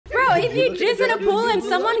if you jizz in a pool and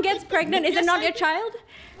someone gets pregnant, is it not your child?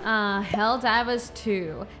 Helldivers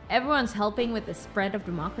 2. Everyone's helping with the spread of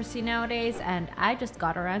democracy nowadays, and I just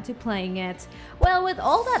got around to playing it. Well, with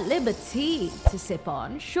all that liberty to sip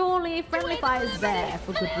on, surely friendly fire is there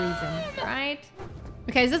for good reason, right?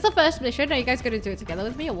 Okay, is this the first mission? Are you guys gonna do it together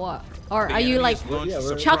with me or what? Or are you like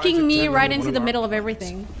chucking me right into the middle of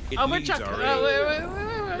everything? Oh, we're chucking. No,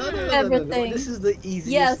 everything. This is the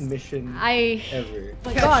easiest mission ever.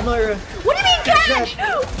 My God. Noira. What do you mean catch?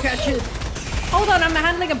 Catch it. Hold on, I'm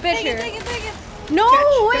handling a bitch here. Take it. No,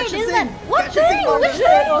 wait, catch is the that thing. what Catch the thing? thing. Oh Which shit,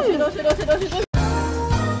 oh shit, oh shit, oh shit, oh shit.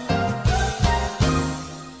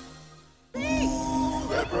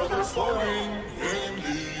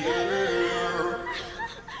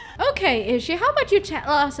 Okay, Ishi, how about you tell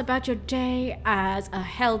us about your day as a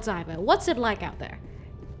Helldiver? What's it like out there?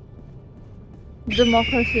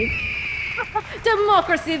 Democracy.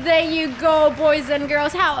 Democracy, there you go, boys and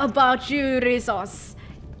girls. How about you, Rizos?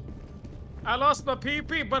 I lost my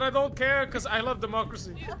PP, but I don't care because I love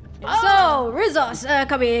democracy. So, Rizos,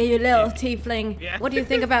 come here, you little tiefling. Yeah. What do you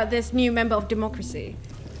think about this new member of democracy?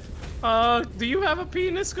 Do you have a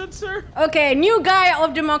penis, good sir? Okay, new guy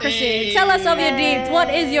of democracy. Tell us of your deeds. What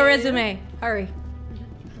is your resume? Hurry.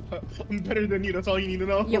 I'm better than you, that's all you need to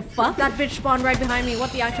know. You fuck, that bitch spawned right behind me.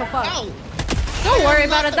 What the actual fuck? Ow. Don't worry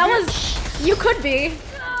about it. That was... You could be.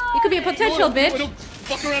 You could be a potential bitch. Don't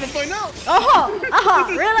fuck around and find out. Oh,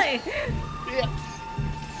 really? Yeah.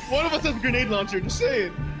 One of us has a grenade launcher, just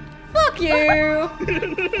saying. Fuck you.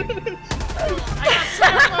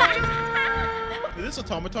 Is this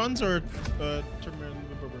automatons or Let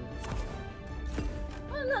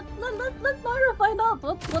Noira find out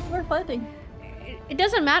what we're fighting. It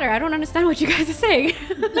doesn't matter. I don't understand what you guys are saying.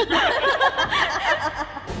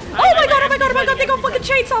 Oh my god, they got fucking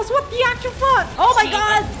chainsaws. What the actual fuck? Oh my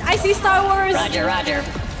god, I see Star Wars. Roger.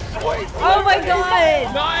 Oh my god.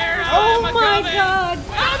 Noira, Oh my god.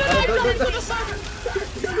 No, I'm coming to the sun.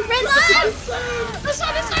 The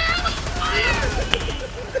sun is here. I'm on fire.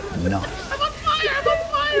 No. I'm on fire.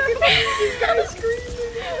 He's kind of screaming.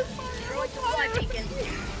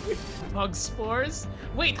 Bug spores?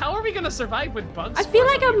 Wait, how are we gonna survive with bug I spores? feel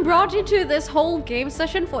like I'm brought into this whole game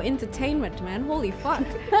session for entertainment, man. Holy fuck.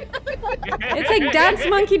 It's like Dance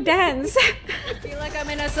Monkey Dance. I feel like I'm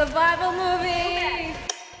in a survival movie.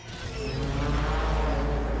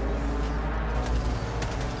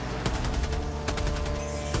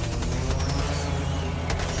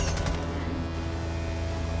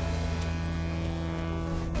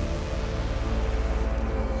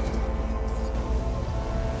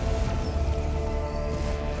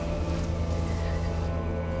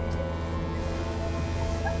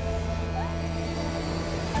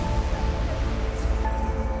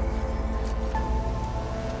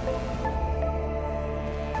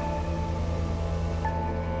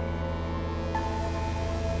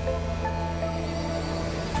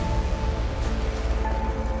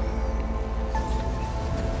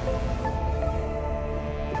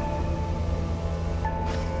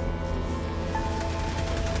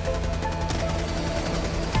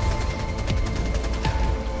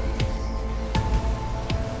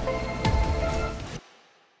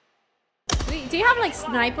 Do you have like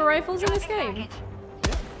sniper rifles in this game?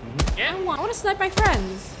 Yeah. I want to snipe my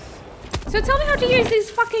friends. So tell me how to use this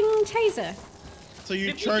fucking taser. So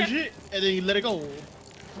you charge it and then you let it go.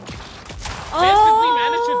 Oh! Yes, if we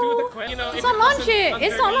manage to do the quest, you know, It's not launching!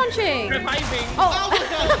 It's not launching! Reviving. Oh!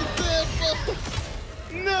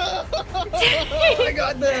 No! I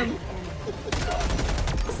got them.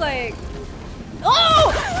 It's like...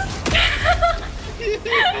 Oh!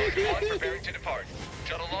 Preparing to depart.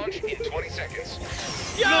 Shuttle launch in 20 seconds.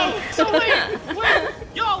 Yo! So wait!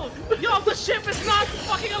 Yo, the ship is not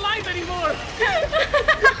fucking alive anymore!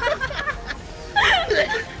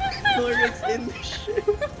 Noira's in the ship.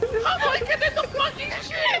 How do I get in the fucking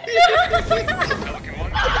ship? Pelican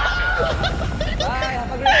 1.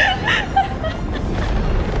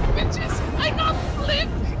 Bitches, I got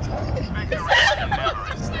flipped!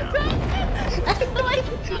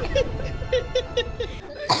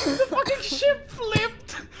 The fucking ship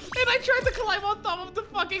flipped! And I tried to climb on top of the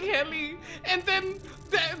fucking heli, and then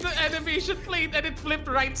the animation played and it flipped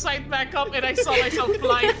right side back up, and I saw myself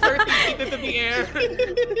flying 30 feet into the air.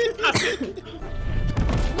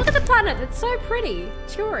 Look at the planet, it's so pretty.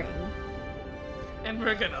 Touring. And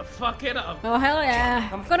we're gonna fuck it up. Oh hell yeah.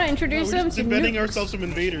 I'm gonna introduce them to defending nukes. ourselves from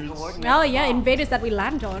invaders. Oh yeah, invaders that we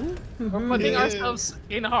land on. We're putting ourselves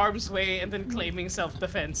in harm's way and then claiming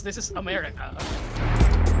self-defense. This is America.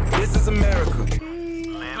 This is America.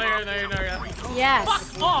 Noira. Yes.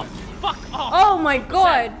 Fuck off! fuck off! Oh my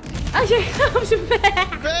god! Actually, I'm so bad.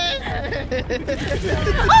 How did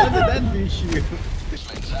that reach you?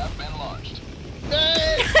 Planes have been launched.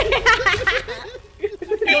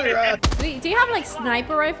 Noira! Do you have like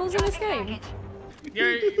sniper rifles in this game?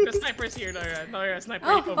 The sniper's here, Noira. Noira, sniper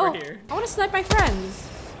over Oh, here. I want to snipe my friends.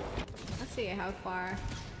 Let's see how far.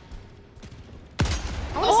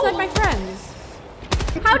 I want to snipe my friends.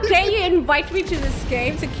 How dare you invite me to this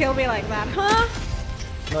game to kill me like that, huh?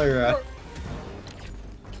 Noira.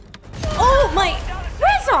 Oh my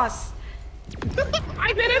Rezos!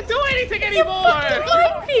 I didn't do anything You anymore! fucking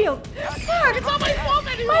minefield! Fuck! It's not my fault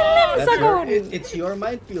anymore! My limbs are gone! It's your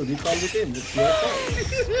minefield. You called it in. It's your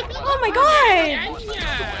fault. Oh my god!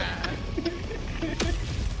 Yeah.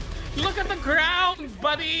 Look at the ground,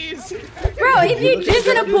 buddies! Bro, if you jizz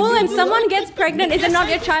in a pool and someone gets pregnant, is it not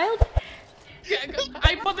your child?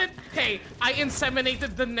 I put it. Hey, I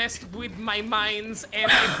inseminated the nest with my mines and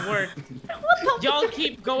it worked. Y'all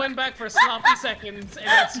keep going back for sloppy seconds, and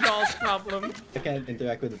that's y'all's problem. I can't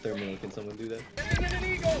interact with the terminal. Can someone do that?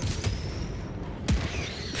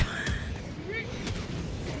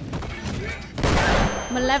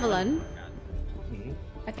 Malevolent?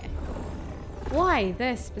 Okay. Why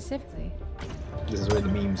this specifically? This is where the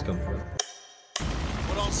memes come from.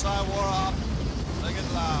 Put on side war up. Make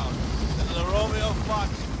it loud. Into the Romeo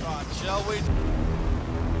Foxtrot, shall we?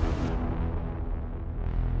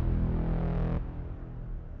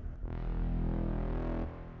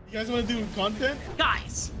 You guys want to do content?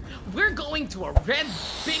 Guys, we're going to a red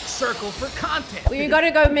big circle for content. We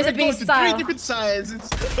gotta go Mr. We're going Beast to style. 3 different sizes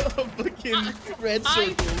of fucking red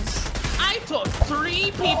circles. I took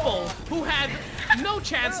 3 people who had no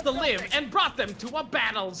chance to live and brought them to a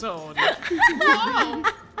battle zone. Whoa.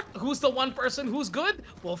 Who's the one person who's good?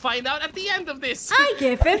 We'll find out at the end of this. I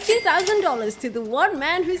give $50,000 to the one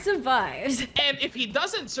man who survives. And if he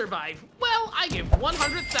doesn't survive, well, I give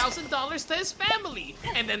 $100,000 to his family,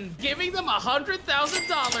 and then giving them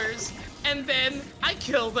 $100,000, and then I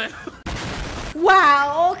kill them.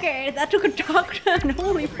 Wow, okay, that took a dark turn.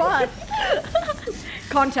 Holy fuck.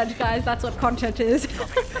 Content, guys, that's what content is. wait,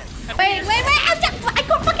 I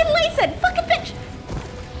got fucking lasered. Fucking bitch.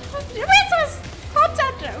 Resource,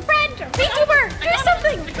 content, friend, VTuber, do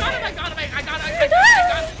something. I got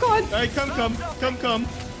it. God, Alright, come.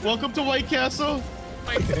 Welcome to White Castle.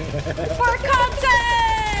 for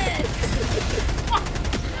content.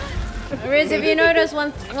 Riz, if you notice,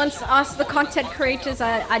 once us, the content creators,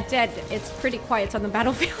 are dead, it's pretty quiet on the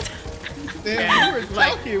battlefield. Damn, you were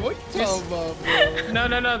talking. What you talking about, bro?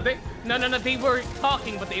 No, they were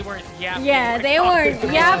talking, but they weren't yapping. Yeah, they weren't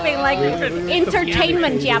yapping like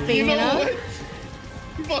entertainment yapping, You you know know? what?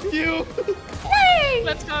 Fuck you. Hey!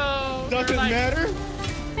 Let's go. Doesn't We're like- matter.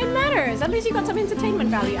 It matters. At least you got some entertainment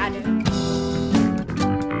value added.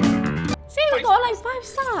 See, we got like 5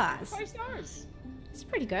 stars. 5 stars. It's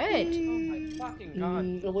pretty good. Oh my fucking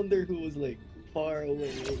god. I wonder who was like far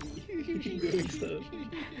away doing stuff.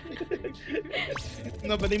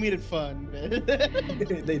 No, but they made it fun, man.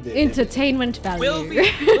 They did. Entertainment value. We'll be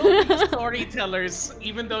storytellers,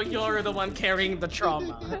 even though you're the one carrying the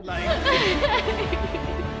trauma. Like,